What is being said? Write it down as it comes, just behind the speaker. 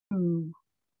go.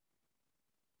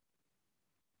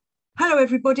 Hello,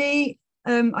 everybody.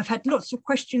 I've had lots of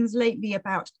questions lately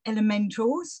about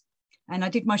elementals, and I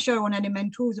did my show on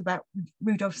elementals about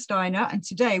Rudolf Steiner, and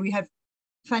today we have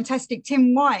fantastic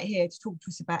Tim Wyatt here to talk to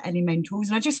us about elementals.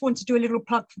 And I just want to do a little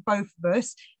plug for both of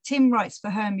us. Tim writes for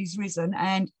Hermes Risen,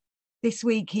 and this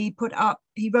week he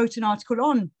wrote an article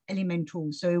on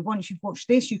elementals. So once you've watched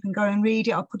this, you can go and read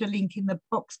it. I'll put a link in the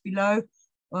box below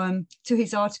to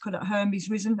his article at Hermes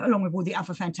Risen, along with all the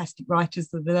other fantastic writers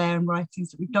that are there and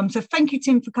writings that we've done. So thank you,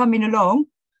 Tim, for coming along.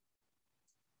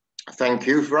 Thank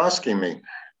you for asking me.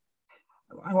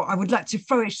 I would like to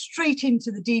throw it straight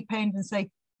into the deep end and say,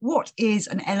 what is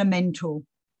an elemental?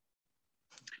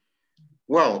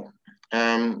 Well,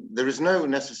 there is no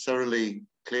necessarily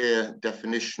clear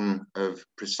definition of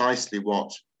precisely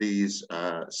what these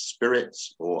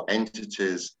spirits or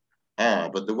entities are,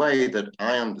 but the way that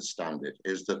I understand it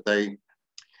is that the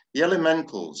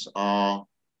elementals are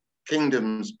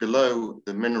kingdoms below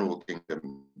the mineral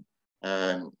kingdom.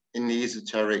 In the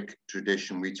esoteric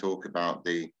tradition, we talk about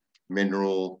the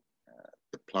mineral,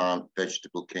 the plant,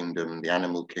 vegetable kingdom, the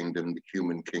animal kingdom, the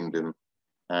human kingdom,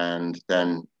 and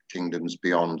then kingdoms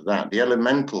beyond that. The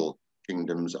elemental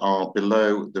kingdoms are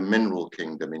below the mineral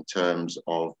kingdom in terms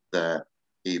of their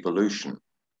evolution.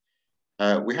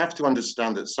 We have to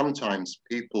understand that sometimes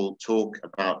people talk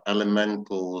about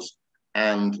elementals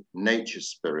and nature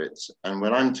spirits, and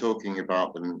when I'm talking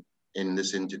about them in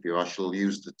this interview, I shall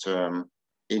use the term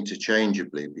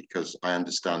interchangeably because I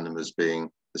understand them as being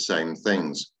the same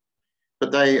things.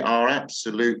 But they are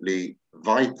absolutely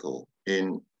vital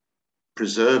in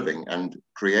preserving and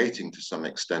creating to some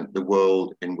extent the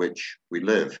world in which we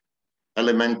live.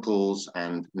 Elementals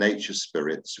and nature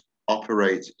spirits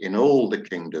operate in all the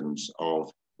kingdoms of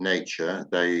nature.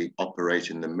 They operate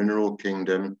in the mineral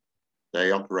kingdom.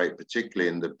 They operate particularly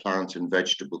in the plant and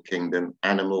vegetable kingdom,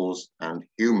 animals and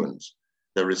humans.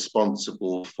 They're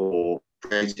responsible for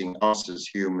creating us as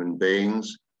human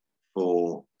beings,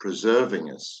 for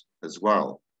preserving us as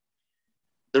well.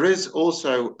 There is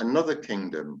also another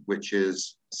kingdom which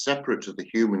is separate to the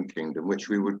human kingdom, which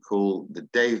we would call the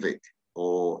Davic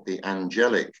or the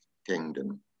angelic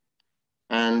kingdom.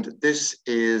 And this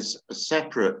is a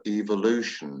separate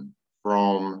evolution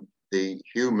from the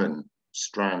human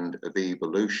strand of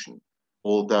evolution,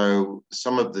 although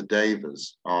some of the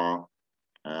Devas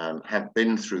have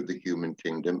been through the human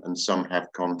kingdom and some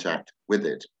have contact with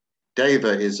it.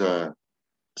 Deva is a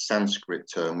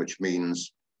Sanskrit term which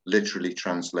means, literally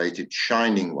translated,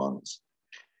 shining ones.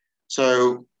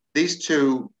 So these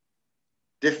two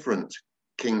different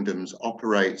kingdoms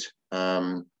operate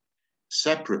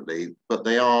separately, but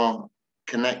they are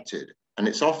connected. And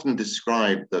it's often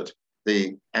described that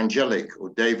the angelic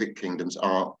or Davic kingdoms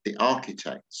are the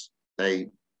architects. They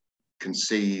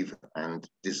conceive and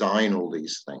design all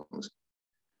these things.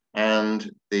 And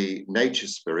the nature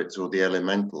spirits or the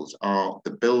elementals are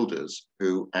the builders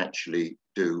who actually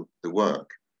do the work.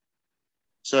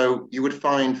 So you would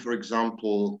find, for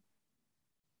example,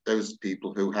 those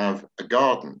people who have a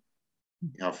garden,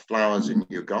 you have flowers in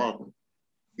your garden.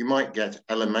 You might get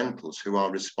elementals who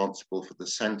are responsible for the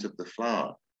scent of the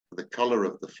flower, for the color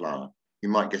of the flower. You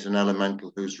might get an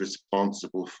elemental who's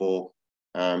responsible for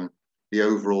the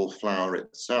overall flower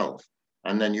itself.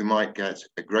 And then you might get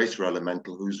a greater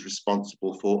elemental who's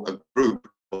responsible for a group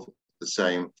of the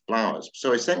same flowers.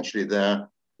 So essentially they're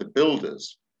the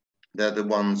builders. They're the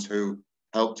ones who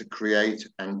help to create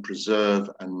and preserve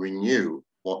and renew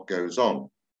what goes on.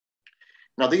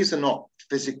 Now, these are not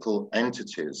physical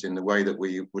entities in the way that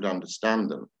we would understand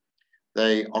them.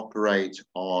 They operate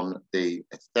on the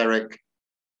etheric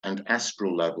and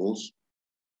astral levels.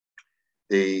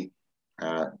 The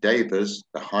Devas,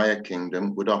 the higher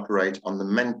kingdom, would operate on the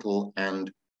mental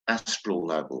and astral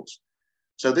levels.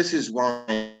 So this is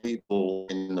why people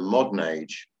in the modern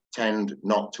age tend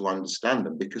not to understand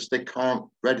them, because they can't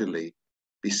readily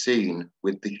be seen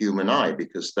with the human eye,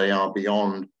 because they are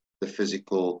beyond the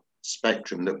physical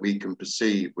spectrum that we can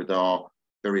perceive with our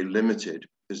very limited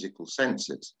physical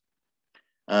senses.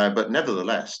 But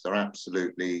nevertheless, they're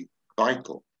absolutely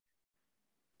vital.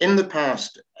 In the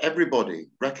past, everybody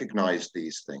recognized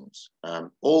these things.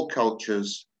 All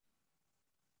cultures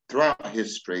throughout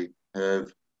history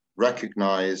have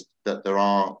recognized that there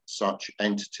are such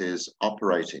entities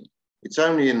operating. It's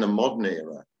only in the modern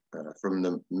era, from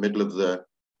the middle of the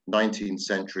 19th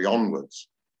century onwards,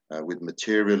 with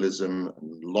materialism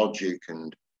and logic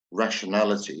and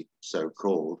rationality,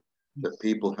 so-called, that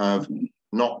people have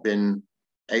not been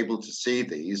able to see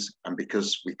these, and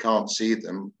because we can't see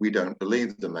them, we don't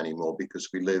believe them anymore, because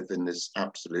we live in this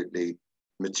absolutely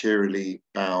materially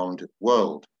bound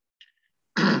world.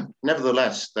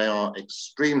 Nevertheless, they are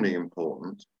extremely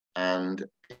important, and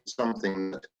it's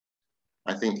something that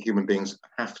I think human beings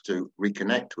have to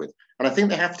reconnect with. And I think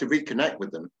they have to reconnect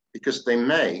with them because they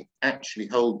may actually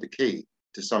hold the key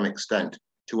to some extent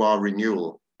to our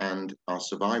renewal and our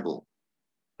survival.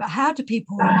 But how do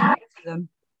people reconnect to them?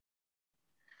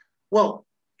 Well,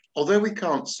 although we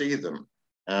can't see them,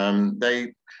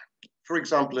 they, for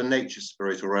example, a nature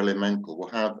spirit or elemental will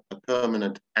have a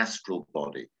permanent astral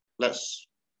body. Let's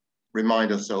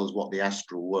remind ourselves what the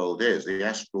astral world is. The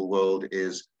astral world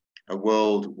is a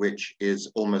world which is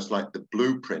almost like the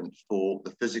blueprint for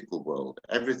the physical world.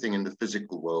 Everything in the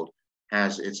physical world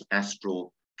has its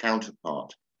astral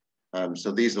counterpart.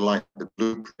 So these are like the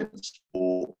blueprints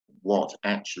for what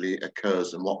actually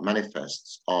occurs and what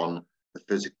manifests on the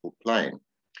physical plane.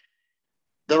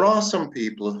 There are some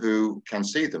people who can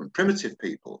see them. Primitive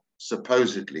people,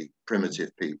 supposedly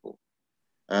primitive people,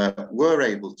 were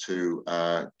able to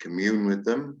commune with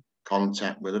them,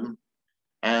 contact with them,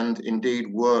 and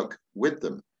indeed work with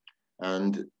them.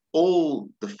 And all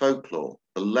the folklore,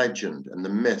 the legend, and the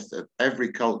myth of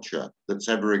every culture that's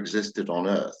ever existed on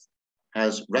Earth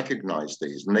has recognized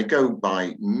these, and they go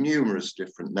by numerous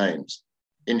different names.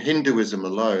 In Hinduism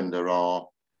alone, there are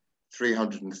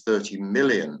 330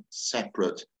 million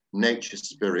separate nature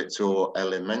spirits or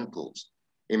elementals.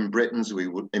 In Britain, we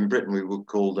would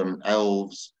call them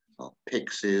elves, or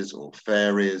pixies, or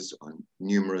fairies, or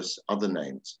numerous other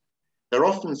names. They're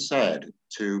often said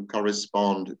to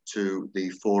correspond to the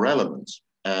four elements: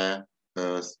 air,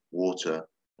 earth, water,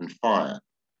 and fire.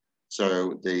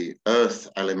 So the earth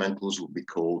elementals would be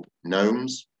called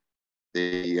gnomes,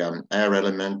 the air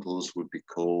elementals would be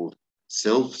called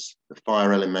sylphs, the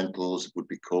fire elementals would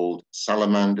be called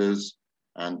salamanders,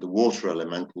 and the water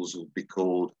elementals would be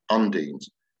called undines.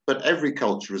 But every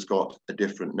culture has got a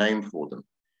different name for them.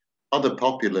 Other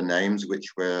popular names which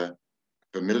we're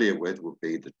familiar with would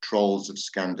be the trolls of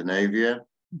Scandinavia,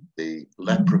 the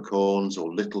leprechauns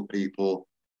or little people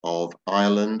of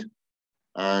Ireland,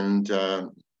 and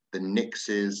the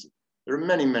nixies. There are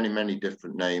many, many, many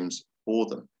different names for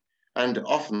them. And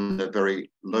often they're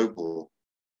very local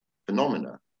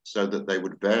phenomena, so that they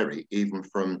would vary even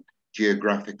from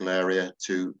geographical area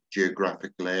to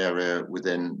geographical area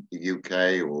within the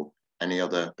UK or any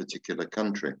other particular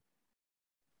country.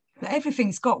 But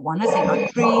everything's got one, hasn't it?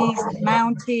 Like trees,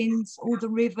 mountains, all the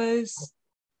rivers.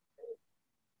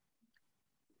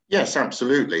 Yes,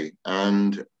 absolutely.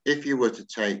 And if you were to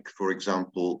take, for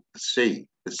example,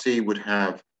 the sea would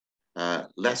have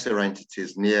lesser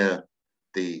entities near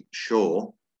the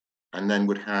shore, and then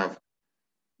would have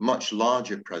much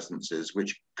larger presences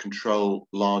which control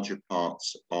larger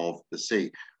parts of the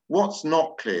sea. What's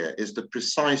not clear is the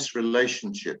precise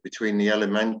relationship between the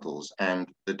elementals and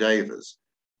the devas.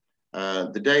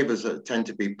 The devas tend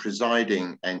to be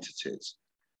presiding entities.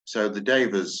 So the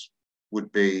devas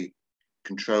would be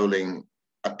controlling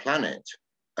a planet,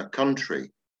 a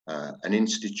country, an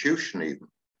institution even.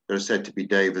 There are said to be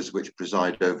devas which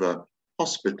preside over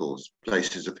hospitals,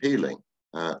 places of healing,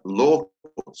 law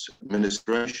courts,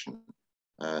 administration.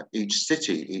 Each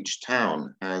city, each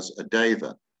town has a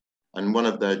deva, and one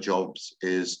of their jobs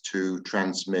is to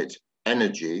transmit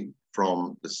energy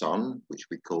from the sun, which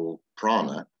we call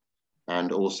prana,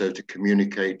 and also to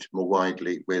communicate more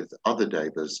widely with other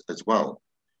devas as well.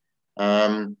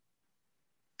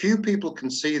 Few people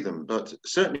can see them, but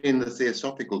certainly in the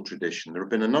theosophical tradition, there have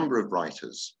been a number of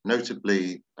writers,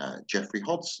 notably Geoffrey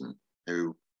Hodgson,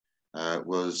 who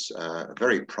was a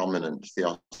very prominent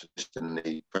theosophist in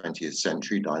the 20th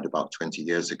century, died about 20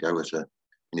 years ago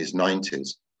in his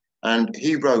 90s. And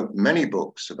he wrote many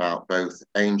books about both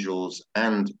angels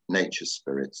and nature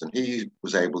spirits, and he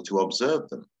was able to observe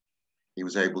them. He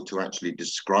was able to actually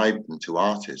describe them to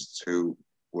artists who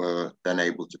were then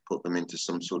able to put them into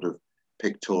some sort of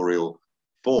pictorial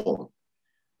form.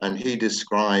 And he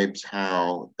describes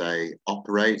how they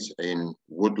operate in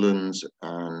woodlands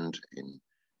and in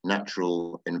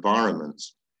natural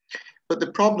environments. But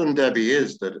the problem, Debbie,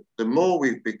 is that the more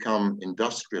we've become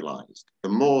industrialized, the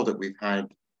more that we've had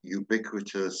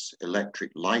ubiquitous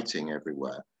electric lighting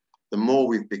everywhere, the more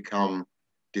we've become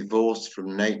divorced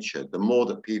from nature, the more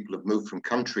that people have moved from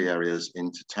country areas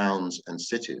into towns and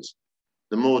cities,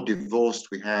 the more divorced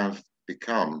we have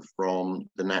become from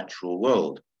the natural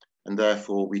world. And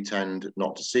therefore we tend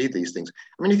not to see these things.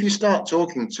 I mean, if you start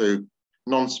talking to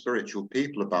non-spiritual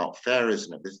people about fairies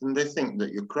and everything, they think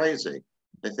that you're crazy.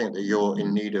 They think that you're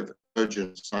in need of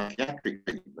urgent psychiatric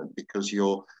treatment because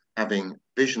you're having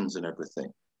visions and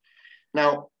everything.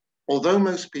 Now, although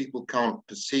most people can't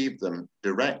perceive them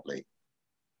directly,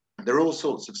 there are all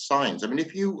sorts of signs. I mean,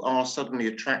 if you are suddenly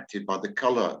attracted by the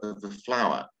color of a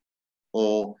flower,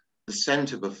 or the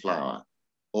scent of a flower,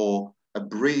 or a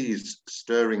breeze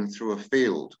stirring through a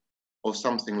field, or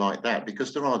something like that,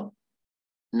 because there are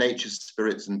nature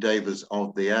spirits and devas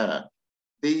of the air,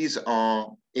 these are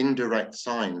indirect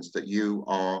signs that you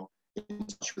are in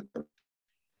touch with them.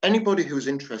 Anybody who's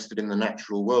interested in the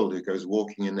natural world, who goes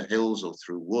walking in the hills or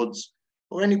through woods,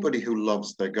 or anybody who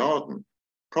loves their garden,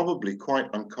 probably quite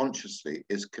unconsciously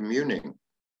is communing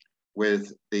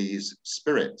with these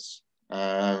spirits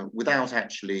without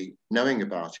actually knowing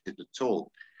about it at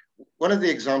all. One of the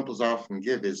examples I often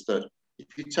give is that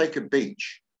if you take a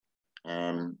beach,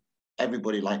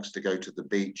 everybody likes to go to the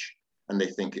beach, and they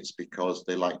think it's because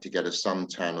they like to get a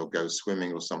suntan or go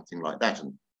swimming or something like that.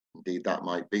 And indeed, that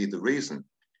might be the reason.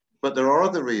 But there are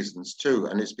other reasons too,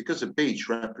 and it's because a beach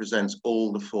represents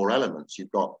all the four elements.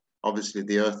 You've got obviously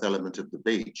the earth element of the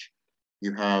beach,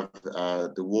 you have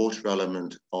the water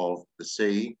element of the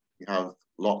sea, you have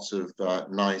lots of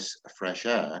nice fresh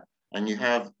air, and you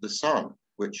have the sun,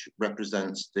 which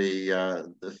represents the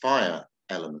fire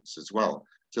elements as well.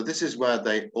 So this is where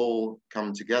they all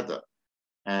come together,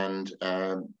 and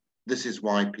this is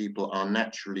why people are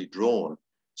naturally drawn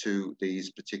to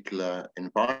these particular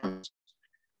environments.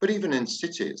 But even in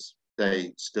cities,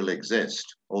 they still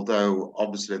exist, although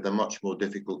obviously they're much more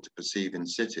difficult to perceive in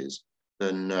cities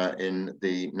than in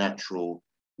the natural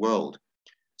world.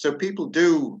 So people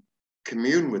do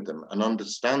commune with them and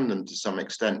understand them to some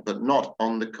extent, but not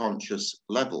on the conscious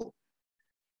level.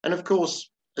 And of course,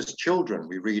 as children,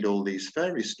 we read all these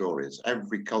fairy stories.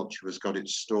 Every culture has got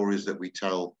its stories that we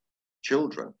tell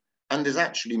children. And there's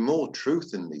actually more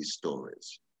truth in these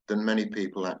stories than many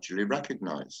people actually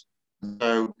recognize.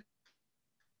 So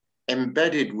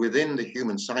embedded within the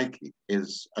human psyche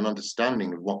is an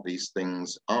understanding of what these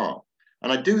things are.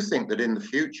 And I do think that in the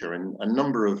future, and a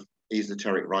number of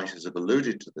esoteric writers have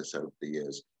alluded to this over the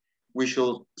years, we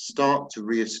shall start to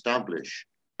re-establish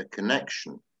a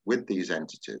connection with these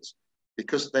entities,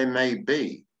 because they may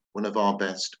be one of our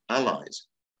best allies.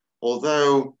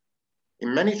 Although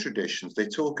in many traditions, they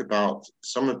talk about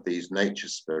some of these nature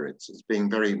spirits as being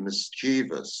very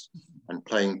mischievous and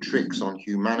playing tricks on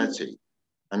humanity,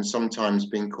 and sometimes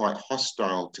being quite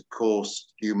hostile to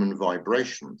coarse human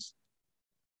vibrations.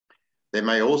 They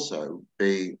may also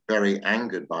be very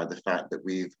angered by the fact that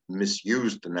we've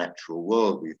misused the natural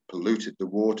world, we've polluted the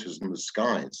waters and the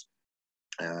skies,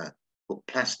 put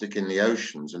plastic in the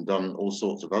oceans, and done all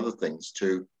sorts of other things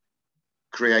to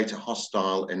create a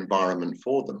hostile environment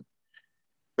for them.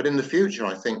 But in the future,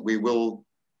 I think we will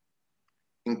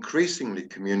increasingly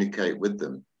communicate with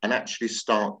them and actually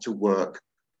start to work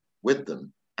with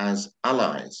them as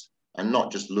allies, and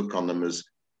not just look on them as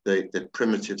the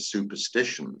primitive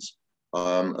superstitions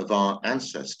of our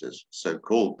ancestors,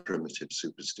 so-called primitive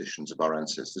superstitions of our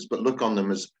ancestors, but look on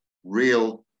them as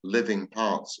real living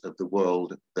parts of the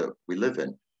world that we live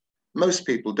in. Most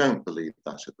people don't believe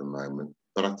that at the moment,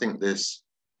 but I think this,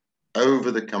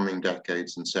 over the coming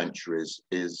decades and centuries,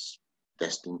 is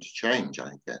destined to change,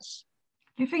 I guess.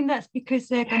 Do you think that's because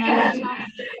they're going to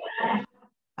let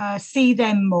us see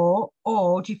them more,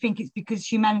 or do you think it's because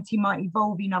humanity might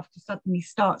evolve enough to suddenly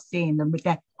start seeing them with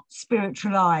their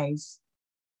spiritual eyes?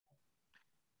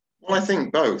 Well, I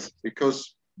think both,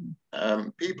 because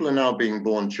people are now being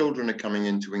born, children are coming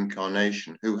into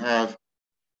incarnation who have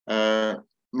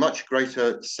much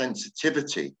greater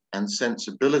sensitivity and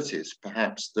sensibilities,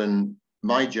 perhaps, than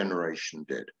my generation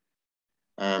did.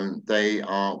 We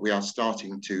are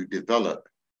starting to develop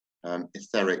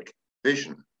etheric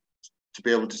vision, to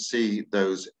be able to see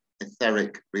those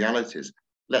etheric realities.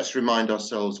 Let's remind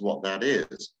ourselves what that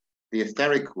is. The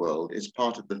etheric world is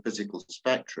part of the physical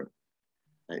spectrum.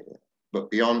 But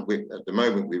beyond, at the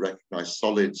moment, we recognize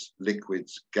solids,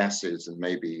 liquids, gases, and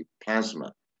maybe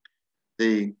plasma.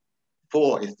 The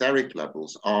 4 etheric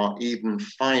levels are even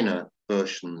finer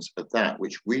versions of that,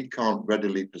 which we can't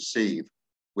readily perceive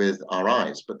with our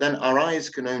eyes. But then our eyes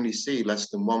can only see less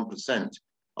than 1%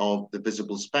 of the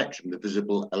visible spectrum, the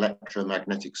visible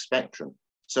electromagnetic spectrum.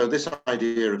 So this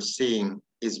idea of seeing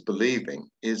is believing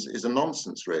is a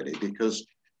nonsense, really, because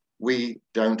we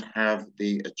don't have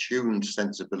the attuned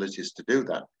sensibilities to do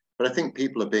that. But I think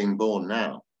people are being born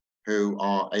now who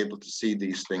are able to see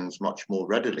these things much more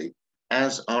readily,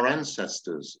 as our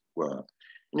ancestors were.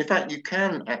 And in fact, you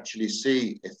can actually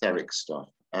see etheric stuff.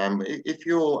 If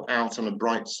you're out on a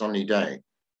bright sunny day,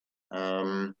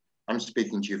 I'm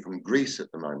speaking to you from Greece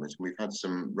at the moment, and we've had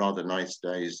some rather nice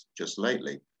days just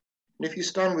lately. And if you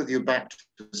stand with your back to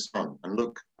the sun and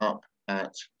look up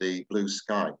at the blue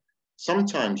sky,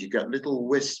 sometimes you get little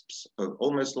wisps of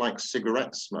almost like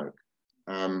cigarette smoke.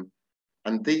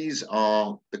 And these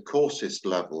are the coarsest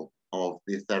level of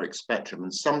the etheric spectrum.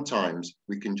 And sometimes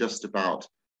we can just about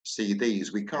see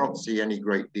these. We can't see any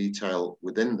great detail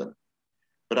within them.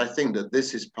 But I think that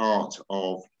this is part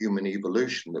of human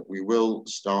evolution, that we will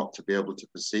start to be able to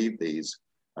perceive these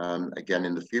again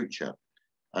in the future.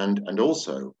 And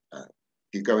also,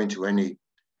 if you go into any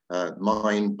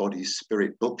mind, body,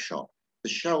 spirit bookshop, the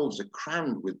shelves are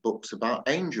crammed with books about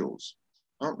angels,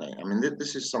 aren't they? I mean,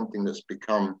 this is something that's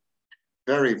become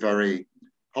very, very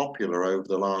popular over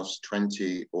the last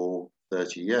 20 or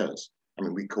 30 years. I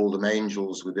mean, we call them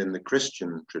angels within the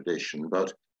Christian tradition,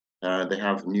 but they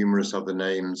have numerous other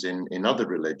names in other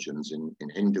religions, in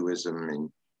Hinduism,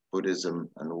 in Buddhism,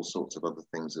 and all sorts of other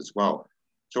things as well.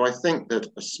 So I think that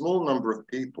a small number of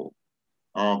people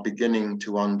are beginning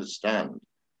to understand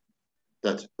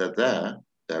that they're there,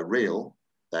 they're real,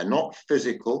 they're not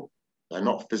physical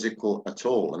at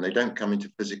all, and they don't come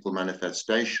into physical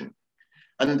manifestation.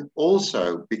 And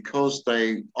also, because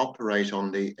they operate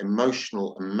on the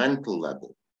emotional and mental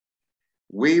level,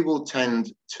 we will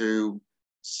tend to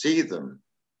see them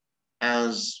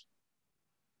as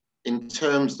in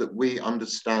terms that we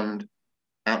understand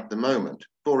at the moment.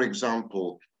 For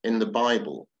example, in the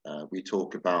Bible, we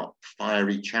talk about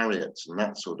fiery chariots and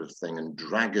that sort of thing, and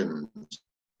dragons,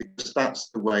 because that's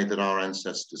the way that our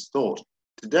ancestors thought.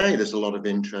 Today, there's a lot of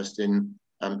interest in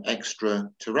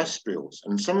extraterrestrials,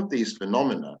 and some of these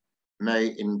phenomena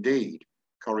may indeed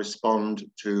correspond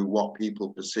to what people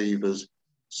perceive as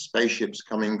spaceships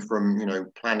coming from, you know,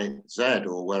 planet Z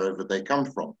or wherever they come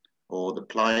from, or the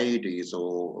Pleiades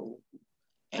or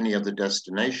any other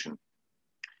destination.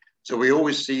 So we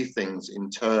always see things in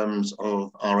terms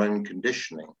of our own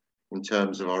conditioning, in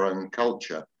terms of our own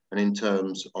culture, and in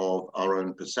terms of our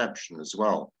own perception as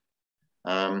well.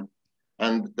 And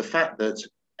the fact that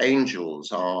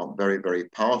angels are very, very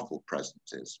powerful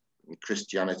presences. In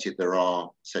Christianity, there are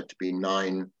said to be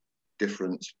 9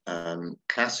 different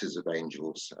classes of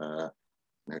angels,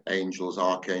 angels,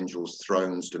 archangels,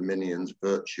 thrones, dominions,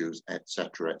 virtues,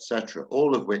 etc.,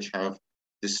 all of which have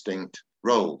distinct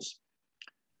roles.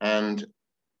 And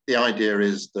the idea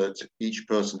is that each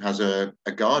person has a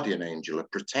guardian angel, a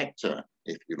protector,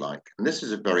 if you like. And this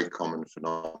is a very common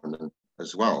phenomenon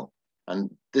as well. And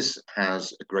this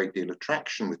has a great deal of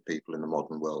traction with people in the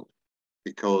modern world,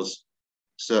 because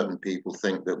certain people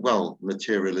think that, well,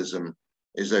 materialism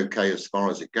is okay as far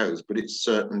as it goes, but it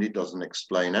certainly doesn't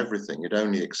explain everything. It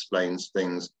only explains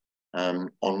things on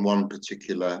one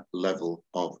particular level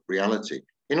of reality.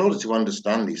 In order to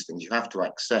understand these things, you have to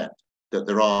accept that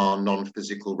there are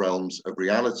non-physical realms of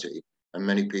reality, and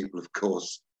many people, of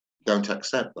course, don't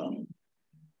accept that.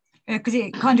 Because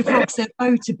it kind of rocks their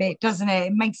boat a bit, doesn't it?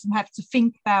 It makes them have to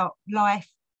think about life,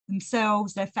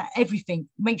 themselves, everything.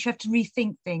 It makes you have to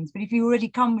rethink things. But if you already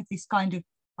come with this kind of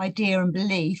idea and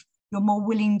belief, you're more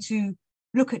willing to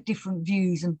look at different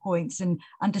views and points and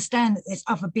understand that there's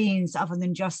other beings other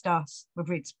than just us,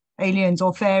 whether it's aliens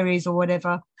or fairies or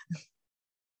whatever.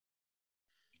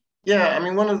 Yeah, I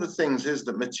mean, one of the things is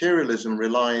that materialism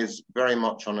relies very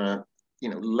much on a,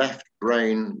 left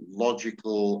brain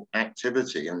logical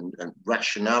activity and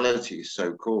rationality,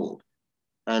 so-called.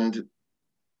 And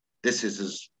this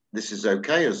is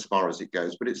okay as far as it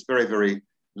goes, but it's very, very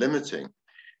limiting.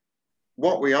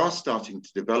 What we are starting to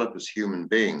develop as human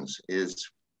beings is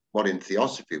what in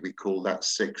theosophy we call that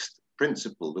 6th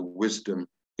principle, the wisdom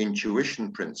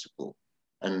intuition principle.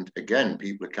 And again,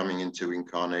 people are coming into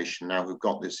incarnation now who've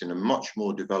got this in a much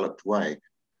more developed way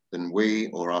than we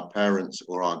or our parents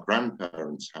or our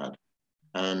grandparents had.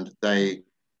 And they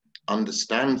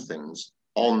understand things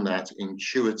on that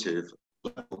intuitive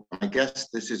level. I guess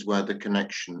this is where the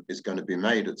connection is going to be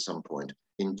made at some point,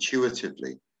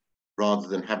 intuitively, rather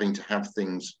than having to have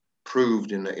things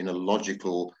proved in a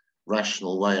logical,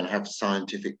 rational way and have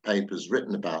scientific papers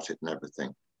written about it and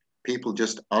everything. People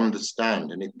just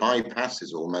understand, and it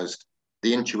bypasses almost,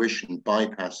 the intuition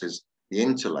bypasses the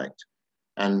intellect.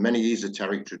 And many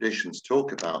esoteric traditions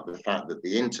talk about the fact that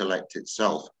the intellect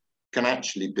itself can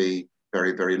actually be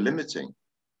very, very limiting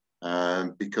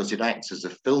because it acts as a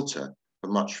filter for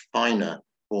much finer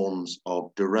forms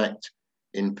of direct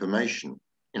information.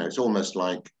 It's almost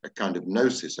like a kind of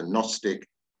gnosis, a Gnostic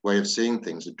way of seeing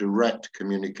things, a direct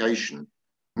communication,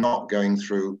 not going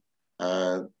through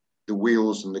the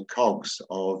wheels and the cogs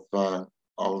of the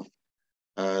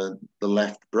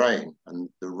left brain and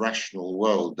the rational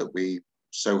world that we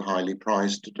so highly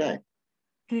prize today.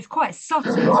 It's quite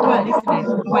subtle as well, isn't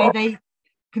it? The way they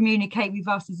communicate with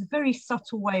us is a very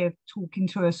subtle way of talking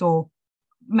to us or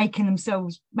making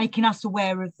us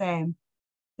aware of them.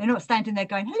 They're not standing there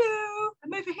going, hello,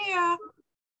 I'm over here.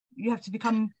 You have to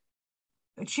become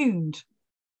attuned.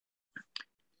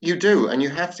 You do, and you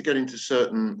have to get into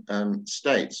certain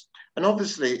states. And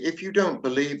obviously, if you don't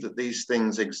believe that these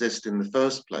things exist in the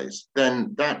first place,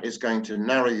 then that is going to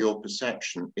narrow your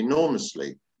perception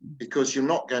enormously, because you're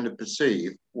not going to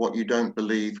perceive what you don't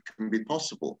believe can be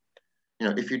possible. You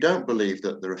know, if you don't believe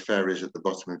that there are fairies at the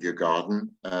bottom of your garden,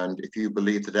 and if you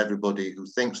believe that everybody who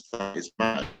thinks that is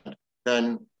mad,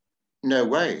 then no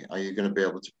way are you going to be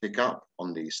able to pick up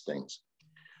on these things.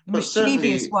 The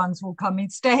mischievous ones will come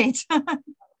instead.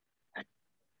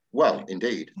 Well,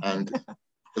 indeed. And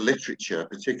the literature,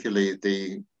 particularly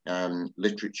the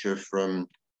literature from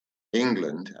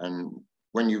England, and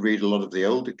when you read a lot of the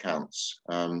old accounts,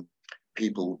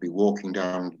 people would be walking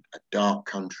down a dark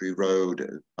country road at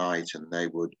night, and they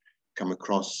would come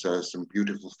across some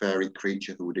beautiful fairy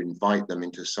creature who would invite them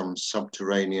into some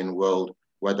subterranean world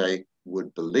where they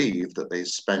would believe that they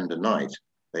spend a night.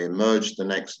 They emerge the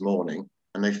next morning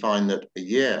and they find that a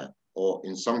year, or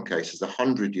in some cases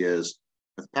 100 years,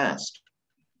 have passed.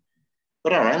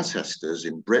 But our ancestors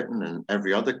in Britain and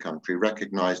every other country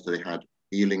recognized that they had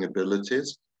healing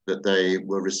abilities, that they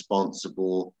were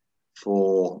responsible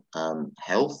for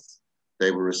health,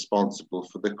 they were responsible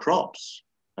for the crops.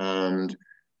 And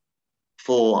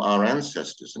for our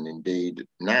ancestors, and indeed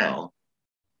now,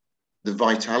 the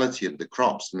vitality of the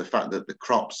crops and the fact that the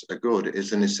crops are good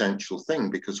is an essential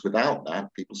thing, because without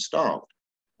that, people starved.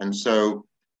 And so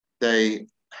they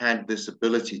had this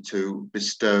ability to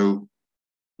bestow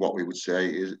what we would say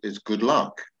is good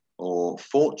luck or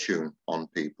fortune on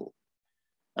people.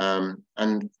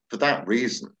 And for that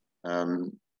reason,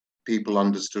 people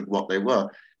understood what they were.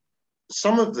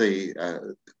 Some of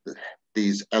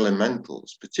these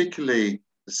elementals, particularly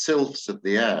the sylphs of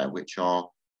the air, which are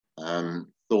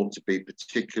thought to be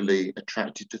particularly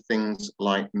attracted to things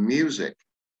like music.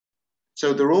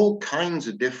 So there are all kinds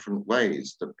of different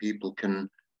ways that people can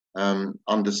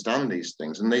understand these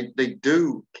things, and they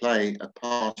do play a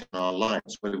part in our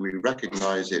lives, whether we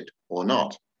recognize it or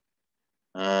not.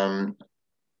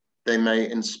 They may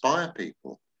inspire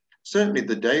people. Certainly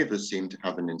the Devas seem to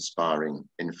have an inspiring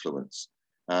influence.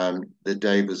 The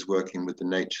Devas working with the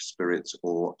nature spirits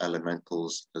or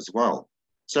elementals as well.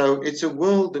 So it's a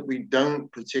world that we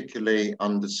don't particularly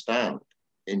understand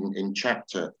in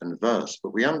chapter and verse,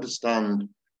 but we understand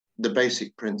the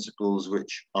basic principles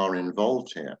which are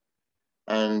involved here.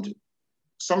 And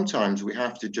sometimes we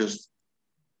have to just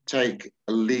take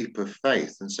a leap of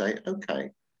faith and say, okay,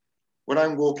 when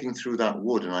I'm walking through that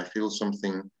wood and I feel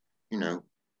something, you know,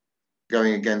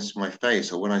 going against my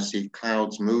face, or when I see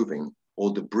clouds moving,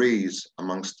 or the breeze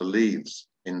amongst the leaves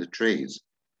in the trees,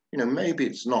 you know, maybe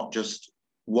it's not just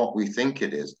what we think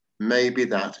it is. Maybe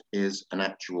that is an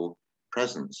actual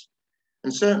presence.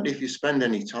 And certainly if you spend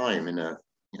any time in a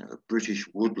British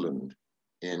woodland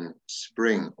in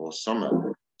spring or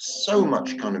summer, so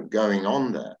much kind of going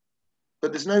on there.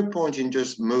 But there's no point in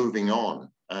just moving on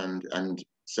and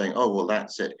saying, oh, well,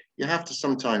 that's it. You have to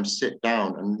sometimes sit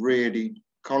down and really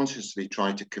consciously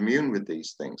try to commune with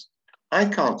these things. I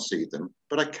can't see them,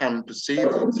 but I can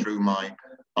perceive them through my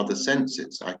other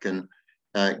senses. I can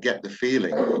get the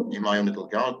feeling in my own little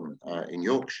garden in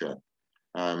Yorkshire,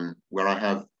 where I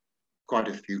have quite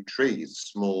a few trees,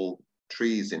 small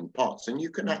trees in pots, and you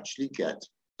can actually get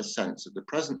a sense of the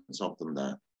presence of them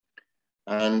there.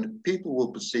 And people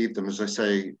will perceive them, as I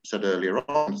said earlier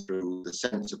on, through the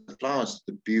sense of the flowers,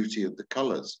 the beauty of the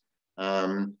colors.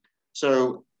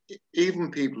 So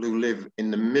even people who live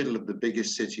in the middle of the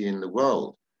biggest city in the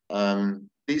world,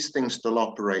 these things still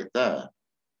operate there.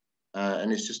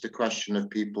 And it's just a question of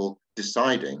people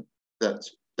deciding that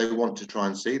they want to try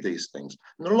and see these things.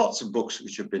 And there are lots of books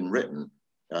which have been written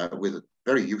with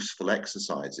very useful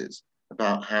exercises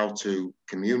about how to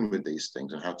commune with these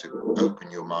things and how to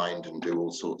open your mind and do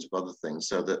all sorts of other things,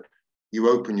 so that you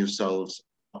open yourselves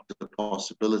up to the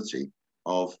possibility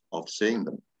of seeing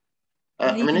them.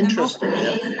 I mean, interesting.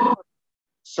 Yeah.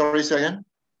 Sorry, say again?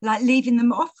 Like leaving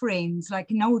them offerings. Like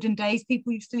in olden days,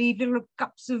 people used to leave little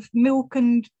cups of milk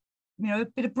and, you know, a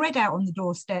bit of bread out on the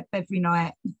doorstep every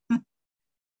night.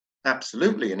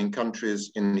 Absolutely. And in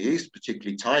countries in the East,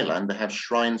 particularly Thailand, they have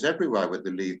shrines everywhere where they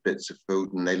leave bits of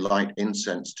food and they light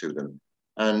incense to them.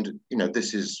 And, you know,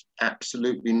 this is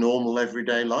absolutely normal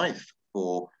everyday life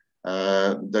for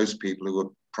those people who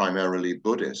are primarily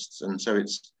Buddhists. And so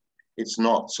it's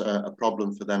not a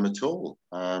problem for them at all.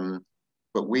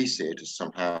 But we see it as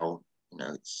somehow, you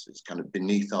know, it's kind of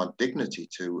beneath our dignity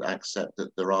to accept that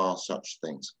there are such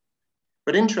things.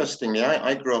 But interestingly,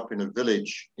 I grew up in a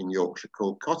village in Yorkshire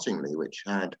called Cottingley, which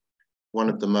had one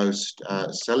of the most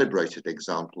celebrated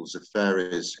examples of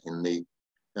fairies in the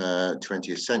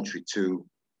 20th century. Two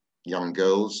young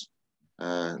girls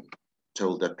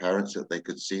told their parents that they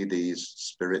could see these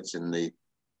spirits in the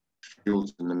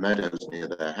fields and the meadows near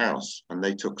their house, and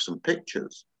they took some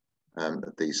pictures of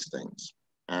these things.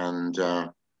 And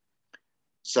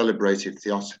celebrated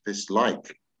theosophists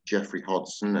like Geoffrey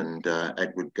Hodgson and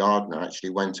Edward Gardner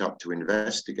actually went up to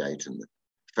investigate, and the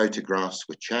photographs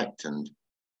were checked, and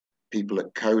people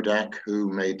at Kodak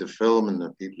who made the film and the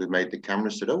people who made the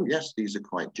camera said, oh yes, these are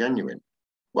quite genuine.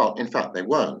 Well, in fact, they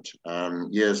weren't.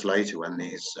 Years later, when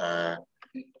these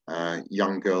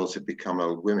young girls had become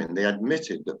old women, they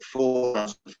admitted that 4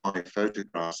 out of 5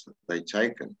 photographs that they'd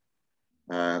taken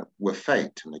were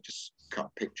faked, and they just cut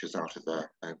pictures out of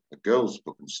a girl's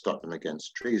book and stuck them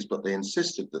against trees. But they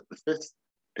insisted that the 5th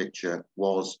picture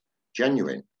was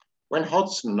genuine. When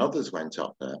Hodgson and others went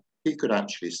up there, he could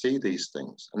actually see these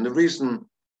things. And the reason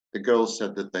the girls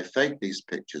said that they faked these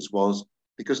pictures was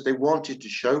because they wanted to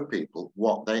show people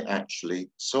what they actually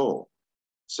saw.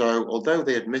 So although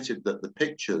they admitted that the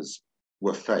pictures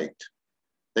were faked,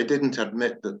 they didn't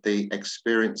admit that the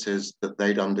experiences that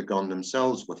they'd undergone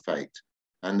themselves were faked.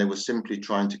 And they were simply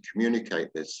trying to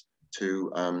communicate this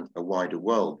to a wider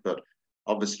world. But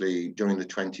obviously, during the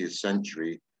 20th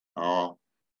century, our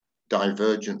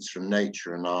divergence from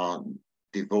nature and our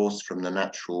divorce from the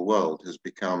natural world has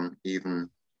become even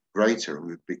greater, and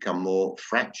we've become more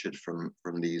fractured from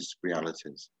these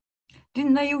realities.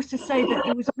 Didn't they also say that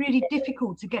it was really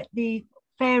difficult to get the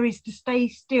fairies to stay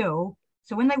still?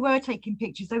 So when they were taking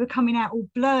pictures, they were coming out all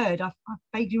blurred. I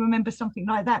vaguely remember something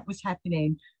like that was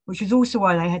happening, which was also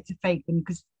why they had to fake them,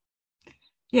 because,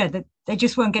 yeah, they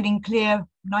just weren't getting clear,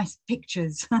 nice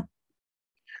pictures.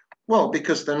 Well,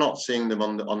 because they're not seeing them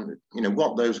on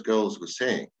what those girls were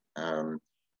seeing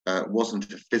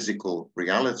wasn't a physical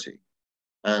reality.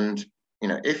 And,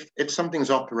 if something's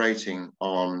operating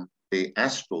on the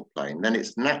astral plane, then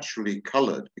it's naturally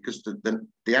colored, because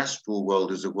the astral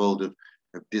world is a world of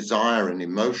desire and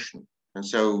emotion. And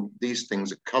so these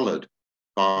things are colored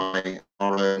by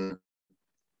our own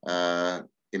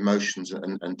emotions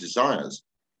and desires.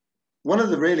 One of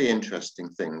the really interesting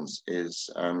things is,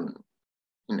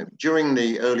 during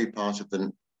the early part of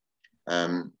the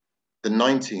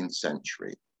 19th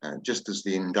century, just as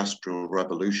the Industrial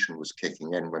Revolution was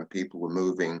kicking in, when people were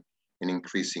moving in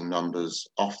increasing numbers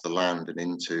off the land and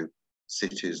into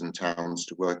cities and towns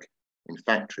to work in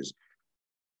factories,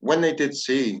 when they did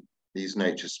see these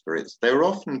nature spirits, they were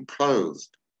often clothed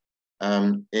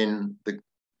in the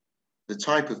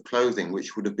type of clothing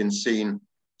which would have been seen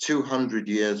 200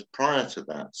 years prior to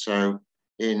that. So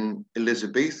in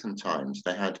Elizabethan times,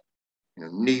 they had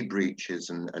knee breeches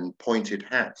and pointed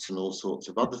hats and all sorts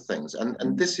of other things.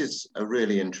 And this is a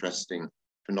really interesting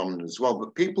phenomenon as well.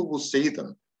 But people will see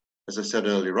them, as I said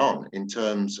earlier on, in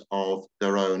terms of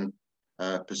their own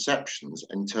perceptions,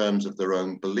 in terms of their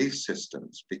own belief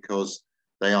systems, because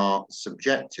they are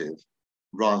subjective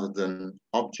rather than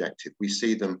objective. We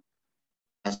see them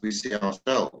as we see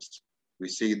ourselves. We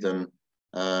see them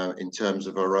in terms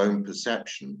of our own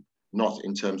perception, not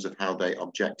in terms of how they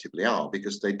objectively are,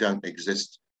 because they don't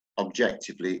exist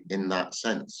objectively in that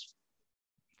sense.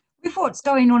 With what's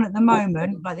going on at the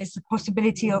moment, like there's the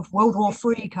possibility of World War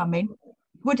III coming,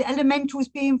 would elementals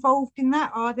be involved in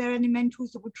that? Are there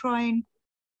elementals that would try and,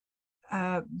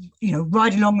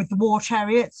 ride along with the war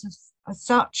chariots as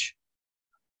such?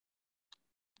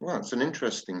 Well, it's an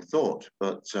interesting thought,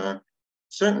 but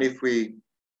certainly if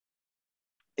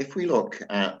we look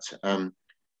at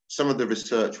some of the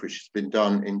research which has been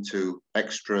done into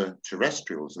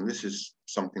extraterrestrials, and this is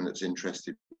something that's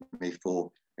interested me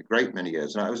for a great many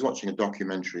years. And I was watching a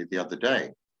documentary the other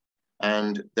day,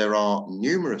 and there are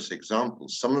numerous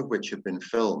examples, some of which have been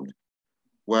filmed,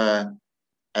 where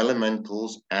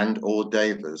elementals and or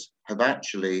devas have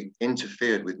actually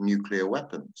interfered with nuclear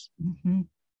weapons. Mm-hmm.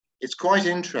 It's quite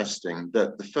interesting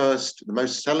that the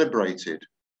most celebrated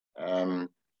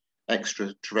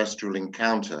extraterrestrial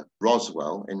encounter,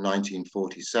 Roswell, in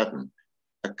 1947,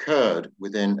 occurred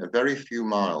within a very few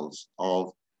miles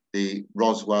of the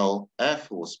Roswell Air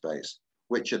Force Base,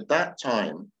 which at that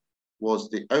time was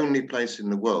the only place in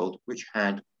the world which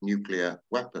had nuclear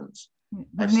weapons.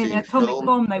 The atomic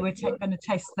bomb they were going to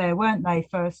test there, weren't they,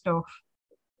 first off?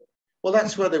 Well,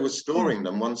 that's where they were storing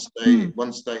them once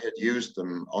they had used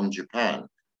them on Japan.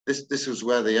 This was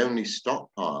where the only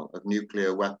stockpile of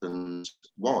nuclear weapons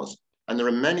was. And there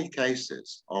are many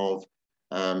cases of,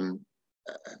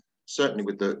 certainly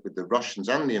with the Russians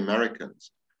and the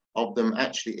Americans, of them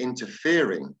actually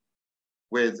interfering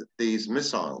with these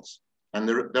missiles. And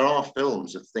there are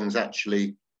films of things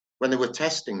actually, when they were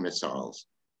testing missiles,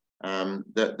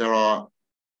 that there are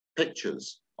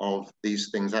pictures of these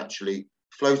things actually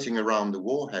floating around the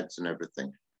warheads and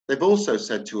everything. They've also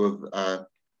said to have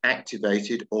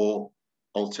activated or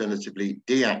alternatively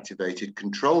deactivated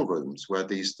control rooms where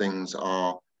these things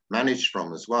are managed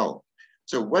from as well.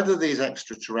 So whether these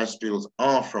extraterrestrials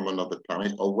are from another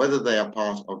planet or whether they are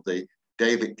part of the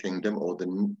David kingdom or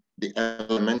the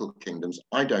elemental kingdoms,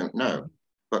 I don't know.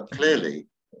 But clearly,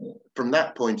 from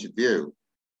that point of view,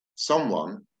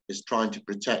 someone is trying to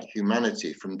protect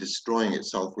humanity from destroying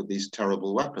itself with these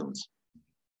terrible weapons.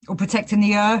 Or protecting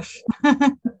the earth.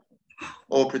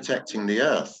 Or protecting the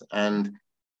earth. And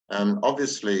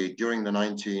obviously, during the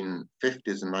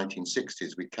 1950s and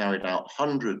 1960s, we carried out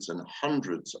hundreds and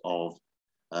hundreds of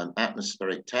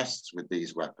atmospheric tests with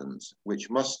these weapons, which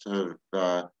must have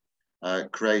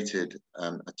created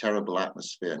a terrible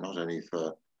atmosphere, not only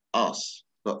for us,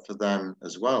 but for them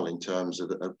as well, in terms of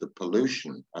the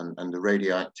pollution and the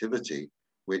radioactivity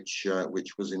which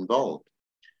was involved.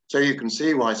 So you can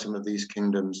see why some of these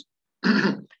kingdoms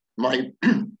might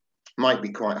be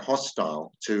quite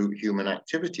hostile to human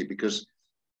activity, because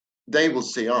they will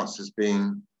see us as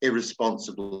being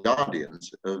irresponsible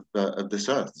guardians of this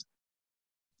earth.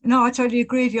 No, I totally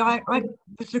agree with you. I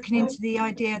was looking into the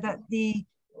idea that the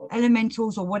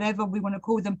elementals, or whatever we want to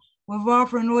call them, were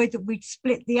rather annoyed that we'd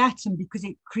split the atom because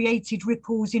it created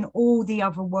ripples in all the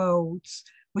other worlds,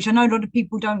 which I know a lot of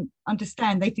people don't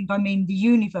understand. They think I mean the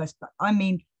universe, but I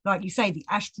mean, like you say, the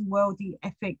astral world, the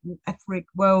etheric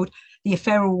world, the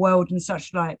ethereal world, and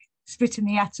such like. Splitting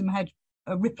the atom had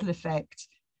a ripple effect.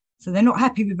 So they're not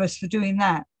happy with us for doing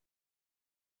that.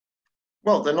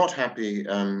 Well, they're not happy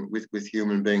with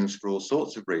human beings for all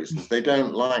sorts of reasons. They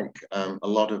don't like a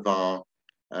lot of our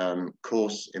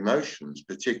coarse emotions,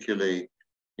 particularly,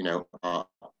 our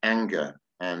anger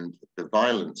and the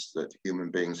violence that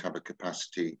human beings have a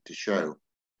capacity to show.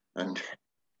 And,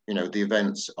 the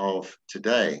events of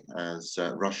today as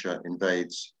Russia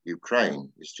invades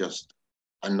Ukraine is just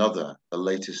the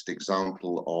latest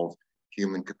example of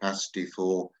human capacity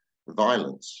for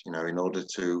violence, in order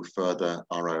to further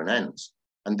our own ends.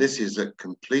 And this is a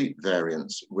complete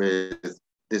variance with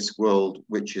this world,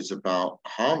 which is about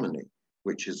harmony,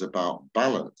 which is about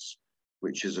balance,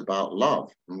 which is about love,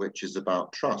 and which is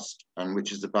about trust, and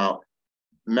which is about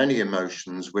many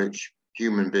emotions which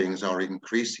human beings are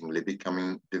increasingly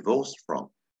becoming divorced from.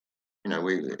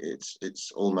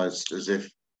 It's almost as if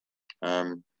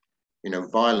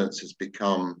violence has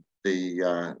become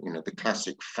the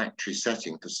classic factory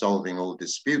setting for solving all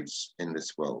disputes in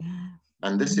this world.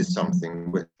 And this is something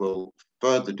which will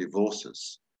further divorce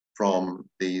us from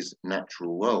these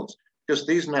natural worlds, because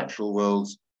these natural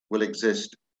worlds will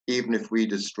exist even if we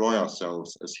destroy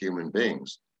ourselves as human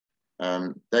beings.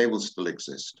 They will still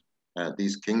exist.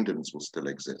 These kingdoms will still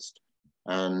exist.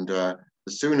 And the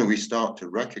sooner we start to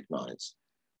recognize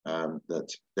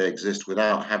that they exist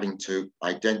without having to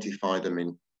identify them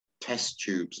in test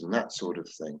tubes and that sort of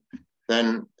thing,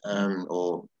 then,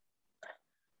 or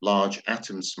large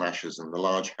atom smashers and the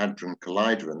Large Hadron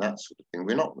Collider and that sort of thing,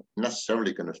 we're not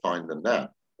necessarily going to find them there,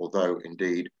 although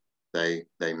indeed they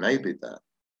may be there.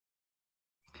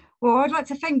 Well, I'd like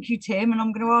to thank you, Tim, and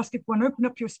I'm going to ask everyone to open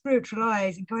up your spiritual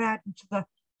eyes and go out into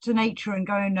to nature and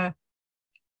go and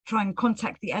try and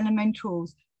contact the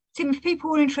elementals. Tim, if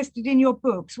people are interested in your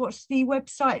books, what's the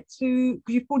website to,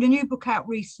 because you've brought a new book out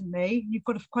recently, you've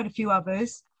got quite a few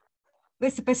others.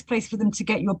 Where's the best place for them to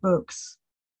get your books?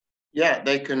 Yeah,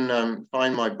 they can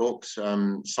find my books,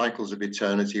 Cycles of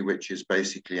Eternity, which is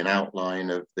basically an outline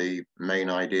of the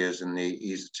main ideas in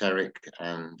the esoteric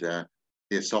and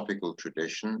theosophical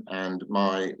tradition, and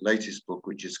my latest book,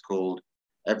 which is called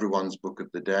Everyone's Book of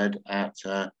the Dead, at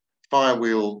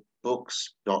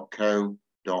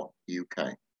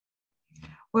firewheelbooks.co.uk.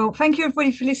 Well, thank you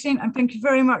everybody for listening, and thank you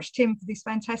very much, Tim, for this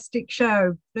fantastic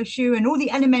show. Bless you, and all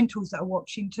the elementals that are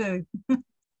watching too.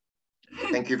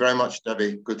 Thank you very much,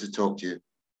 Debbie. Good to talk to you.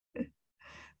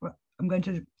 Right, I'm going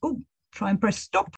to try and press stop.